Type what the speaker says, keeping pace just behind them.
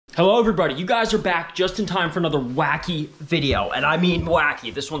Hello everybody, you guys are back just in time for another wacky video, and I mean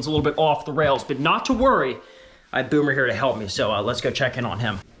wacky. This one's a little bit off the rails, but not to worry. I have Boomer here to help me, so let's go check in on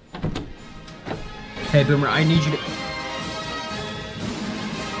him. Hey Boomer, I need you to...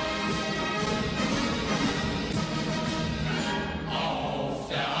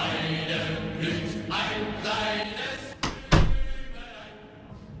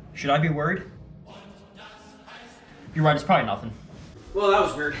 Should I be worried? You're right, it's probably nothing. Well, that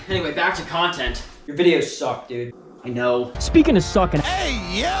was weird. Anyway, back to content. Your videos suck, dude. I know. Speaking of sucking,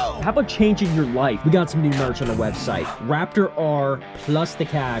 hey, yo! How about changing your life? We got some new merch on the website. Raptor R plus the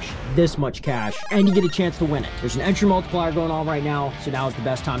cash, this much cash, and you get a chance to win it. There's an entry multiplier going on right now, so now is the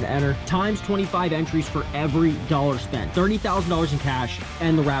best time to enter. Times 25 entries for every dollar spent. $30,000 in cash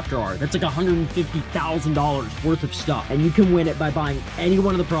and the Raptor R. That's like $150,000 worth of stuff. And you can win it by buying any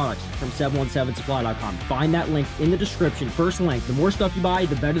one of the products from 717supply.com. Find that link in the description. First link. The more stuff you buy,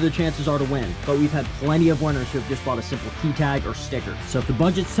 the better the chances are to win. But we've had plenty of winners who have just bought a simple key tag or sticker. So if the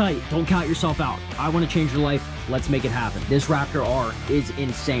budget's tight, don't count yourself out. I want to change your life. Let's make it happen. This Raptor R is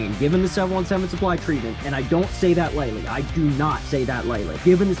insane. Given the 717 Supply treatment, and I don't say that lightly. I do not say that lightly.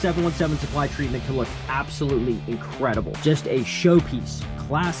 Given the 717 Supply treatment can look absolutely incredible. Just a showpiece,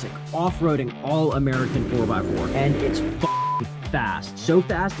 classic, off-roading, all-American 4x4. And it's fast. So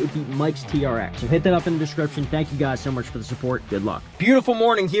fast, it beat Mike's TRX. So hit that up in the description. Thank you guys so much for the support. Good luck. Beautiful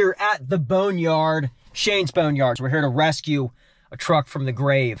morning here at the Boneyard. Shane's Boneyard. We're here to rescue a truck from the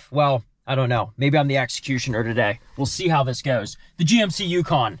grave. Well, I don't know. Maybe I'm the executioner today. We'll see how this goes. The GMC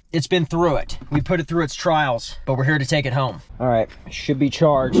Yukon. It's been through it. We put it through its trials, but we're here to take it home. All right. Should be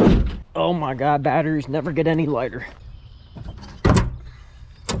charged. Oh my God. Batteries never get any lighter.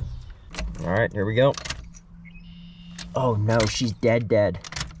 All right. Here we go. Oh no. She's dead.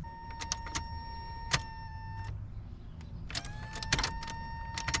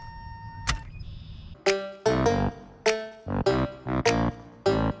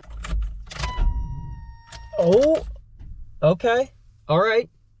 Oh, okay. All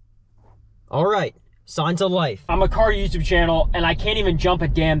right. Signs of life. I'm a car YouTube channel and I can't even jump a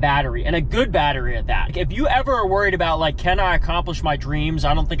damn battery, and a good battery at that. If you ever are worried about like, can I accomplish my dreams?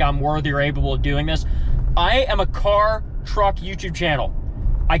 I don't think I'm worthy or able of doing this. I am a car truck YouTube channel.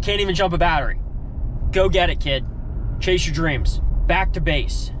 I can't even jump a battery. Go get it, kid. Chase your dreams. Back to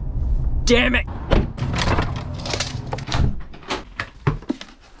base. Damn it.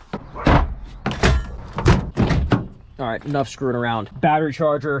 All right, enough screwing around. Battery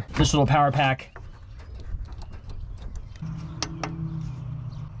charger, this little power pack.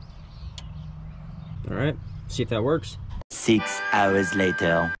 All right, see if that works. 6 hours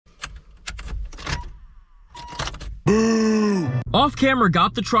later. Off camera,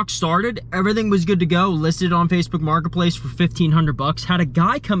 got the truck started. Everything was good to go. Listed on Facebook Marketplace for 1,500 bucks. Had a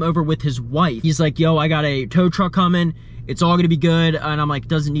guy come over with his wife. He's like, yo, I got a tow truck coming. It's all gonna be good. And I'm like,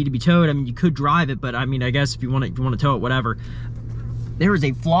 doesn't need to be towed. I mean, you could drive it, but I mean, I guess if you want to tow it, whatever. There is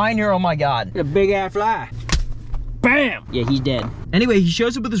a fly in here. Oh my God. A big ass fly. Bam! Yeah, he's dead. Anyway, he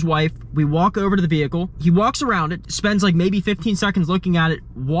shows up with his wife. We walk over to the vehicle. He walks around it, spends like maybe 15 seconds looking at it,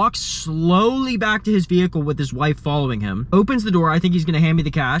 walks slowly back to his vehicle with his wife following him, opens the door. I think he's gonna hand me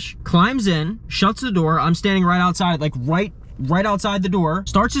the cash, climbs in, shuts the door. I'm standing right outside, like right outside the door,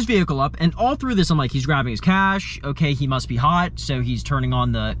 starts his vehicle up, and all through this, I'm like, he's grabbing his cash. Okay, he must be hot, so he's turning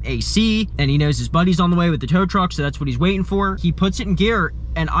on the AC, and he knows his buddy's on the way with the tow truck, so that's what he's waiting for. He puts it in gear,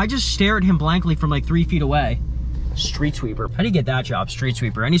 and I just stare at him blankly from like 3 feet away. Street sweeper. How do you get that job, street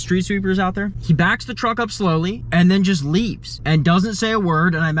sweeper? Any street sweepers out there? He backs the truck up slowly and then just leaves and doesn't say a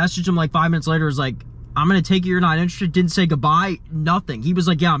word. And I messaged him like 5 minutes later. Is like, I'm gonna take it, you're not interested. Didn't say goodbye, nothing. He was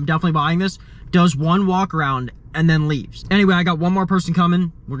like, yeah, I'm definitely buying this. Does one walk around and then leaves. Anyway, I got one more person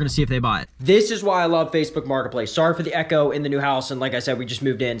coming. We're gonna see if they buy it. This is why I love Facebook Marketplace. Sorry for the echo in the new house, and like I said, we just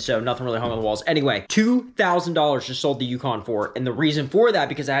moved in, so nothing really hung on the walls. Anyway, $2,000 just sold the Yukon for, and the reason for that,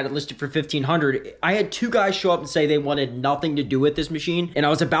 because I had it listed for $1,500. I had 2 guys show up and say they wanted nothing to do with this machine, and I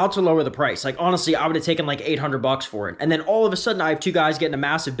was about to lower the price. Like, honestly, I would have taken like 800 bucks for it. And then all of a sudden, I have 2 guys getting a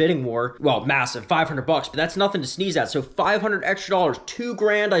massive bidding war. Well, massive, 500 bucks, but that's nothing to sneeze at. So 500 extra dollars, 2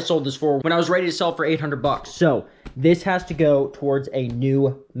 grand I sold this for when I was ready to sell for 800 bucks. So this has to go towards a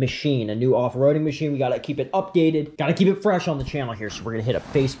new machine, a new off-roading machine. We got to keep it updated, got to keep it fresh on the channel here. So we're going to hit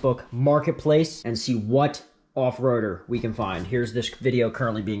up Facebook Marketplace and see what off-roader we can find. Here's this video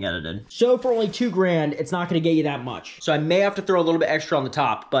currently being edited. So for only $2,000, it's not gonna get you that much. So I may have to throw a little bit extra on the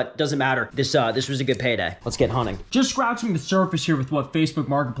top, but doesn't matter. This was a good payday. Let's get hunting. Just scratching the surface here with what Facebook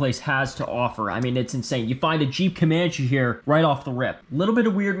Marketplace has to offer. I mean, it's insane. You find a Jeep Comanche here right off the rip. A little bit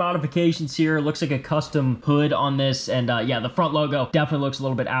of weird modifications here. Looks like a custom hood on this, and yeah, the front logo definitely looks a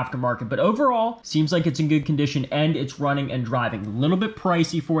little bit aftermarket, but overall, seems like it's in good condition and it's running and driving. A little bit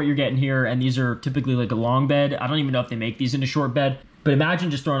pricey for what you're getting here, and these are typically like a long bed. I don't even know if they make these in a short bed, but imagine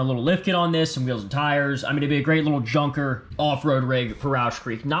just throwing a little lift kit on this, some wheels and tires. I mean, it'd be a great little junker off-road rig for Roush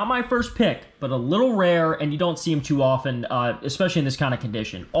Creek. Not my first pick, but a little rare, and you don't see them too often, especially in this kind of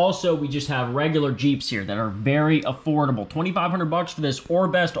condition. Also, we just have regular Jeeps here that are very affordable. $2,500 for this, or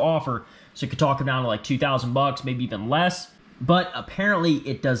best offer, so you could talk them down to like $2,000, maybe even less. But apparently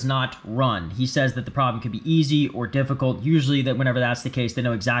it does not run. He says that the problem could be easy or difficult. Usually that whenever that's the case, they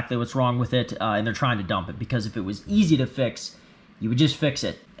know exactly what's wrong with it, and they're trying to dump it, because if it was easy to fix, you would just fix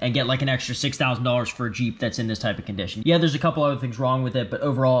it and get like an extra $6,000 for a Jeep that's in this type of condition. Yeah, there's a couple other things wrong with it, but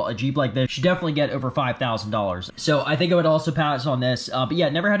overall, a Jeep like this should definitely get over $5,000. So I think I would also pass on this. But yeah,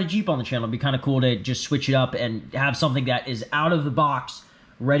 never had a Jeep on the channel. It'd be kind of cool to just switch it up and have something that is out of the box,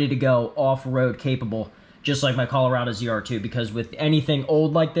 ready to go, off-road capable, just like my Colorado ZR2, because with anything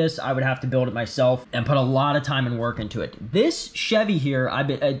old like this, I would have to build it myself and put a lot of time and work into it. This Chevy here,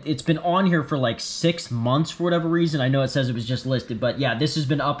 it's been on here for like 6 months for whatever reason. I know it says it was just listed, but yeah, this has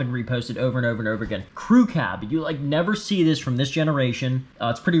been up and reposted over and over and over again. Crew cab, you like never see this from this generation.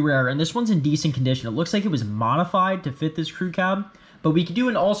 It's pretty rare, and this one's in decent condition. It looks like it was modified to fit this crew cab, but we could do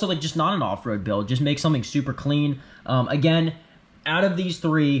an also like just not an off-road build, just make something super clean. Again, out of these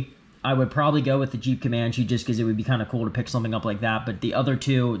three, I would probably go with the Jeep Comanche just because it would be kind of cool to pick something up like that. But the other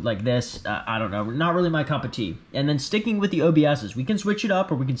two, like this, I don't know, not really my cup of tea. And then sticking with the OBSs, we can switch it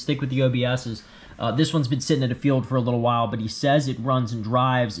up or we can stick with the OBSs. This one's been sitting in a field for a little while, but he says it runs and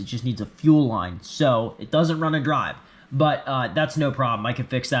drives. It just needs a fuel line, so it doesn't run and drive. But that's no problem. I can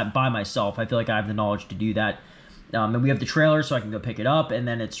fix that by myself. I feel like I have the knowledge to do that. And we have the trailer, so I can go pick it up, and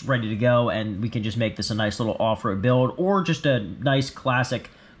then it's ready to go, and we can just make this a nice little off-road build or just a nice classic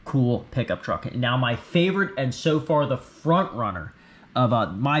cool pickup truck. Now my favorite, and so far the front runner of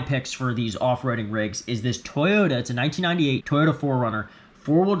my picks for these off-roading rigs, is this Toyota. It's a 1998 Toyota 4Runner,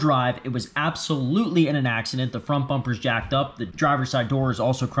 four-wheel drive. It was absolutely in an accident. The front bumper's jacked up, the driver's side door is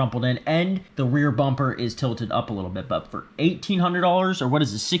also crumpled in, and the rear bumper is tilted up a little bit. But for $1,800, or what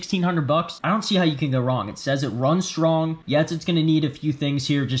is it, $1,600, I don't see how you can go wrong. It says it runs strong. Yes, it's going to need a few things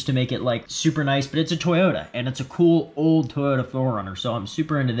here just to make it like super nice, but it's a Toyota, and it's a cool old Toyota 4Runner, so I'm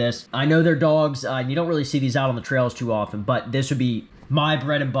super into this. I know they're dogs, you don't really see these out on the trails too often, but this would be my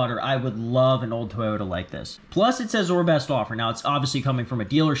bread and butter. I would love an old Toyota like this. Plus, it says or best offer. Now, it's obviously coming from a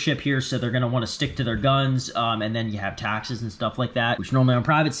dealership here, so they're going to want to stick to their guns, and then you have taxes and stuff like that, which normally on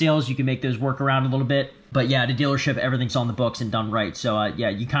private sales, you can make those work around a little bit. But yeah, at a dealership, everything's on the books and done right. So yeah,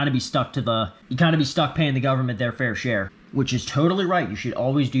 you kind of be stuck paying the government their fair share, which is totally right. You should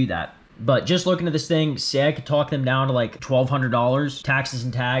always do that. But just looking at this thing, say I could talk them down to like $1,200, taxes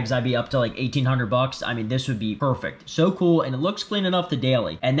and tags, I'd be up to like $1,800. I mean, this would be perfect. So cool, and it looks clean enough to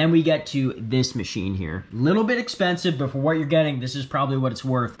daily. And then we get to this machine here. Little bit expensive, but for what you're getting, this is probably what it's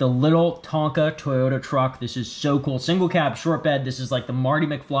worth. The little Tonka Toyota truck. This is so cool. Single cab, short bed. This is like the Marty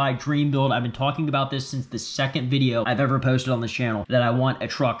McFly dream build. I've been talking about this since the second video I've ever posted on this channel, that I want a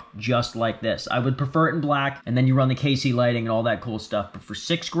truck just like this. I would prefer it in black, and then you run the KC lighting and all that cool stuff. But for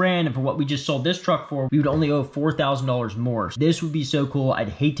 $6,000, and for what we just sold this truck for, we would only owe $4,000 more. This would be so cool. I'd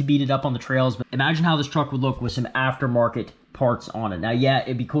hate to beat it up on the trails, but imagine how this truck would look with some aftermarket parts on it. Now, yeah,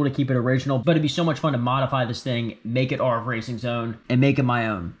 it'd be cool to keep it original, but it'd be so much fun to modify this thing, make it RF Racing Zone, and make it my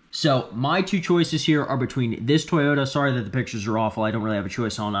own. So my two choices here are between this Toyota, sorry that the pictures are awful, I don't really have a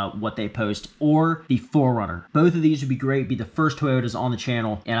choice on what they post, or the 4Runner. Both of these would be great, be the first Toyotas on the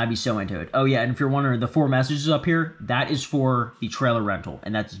channel, and I'd be so into it. Oh yeah, and if you're wondering, the 4 messages up here, that is for the trailer rental,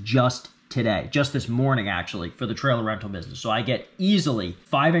 and that's just today, just this morning actually, for the trailer rental business. So I get easily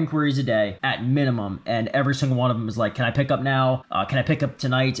 5 inquiries a day at minimum, and every single one of them is like, can I pick up now? Can I pick up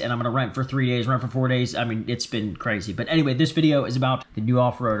tonight? And I'm gonna rent for 3 days, rent for 4 days. I mean, it's been crazy. But anyway, this video is about the new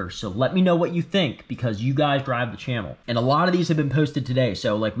off-roader. So let me know what you think, because you guys drive the channel. And a lot of these have been posted today,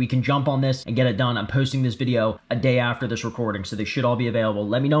 so like we can jump on this and get it done. I'm posting this video a day after this recording, so they should all be available.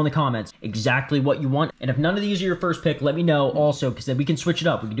 Let me know in the comments exactly what you want. And if none of these are your first pick, let me know also, because then we can switch it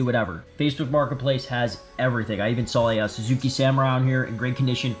up. We can do whatever. Facebook Marketplace has everything. I even saw a Suzuki Samurai on here in great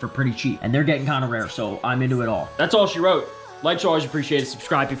condition for pretty cheap, and they're getting kind of rare, so I'm into it all. That's all she wrote. Likes are always appreciated.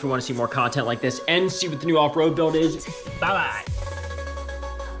 Subscribe if you want to see more content like this and see what the new off-road build is. Bye-bye.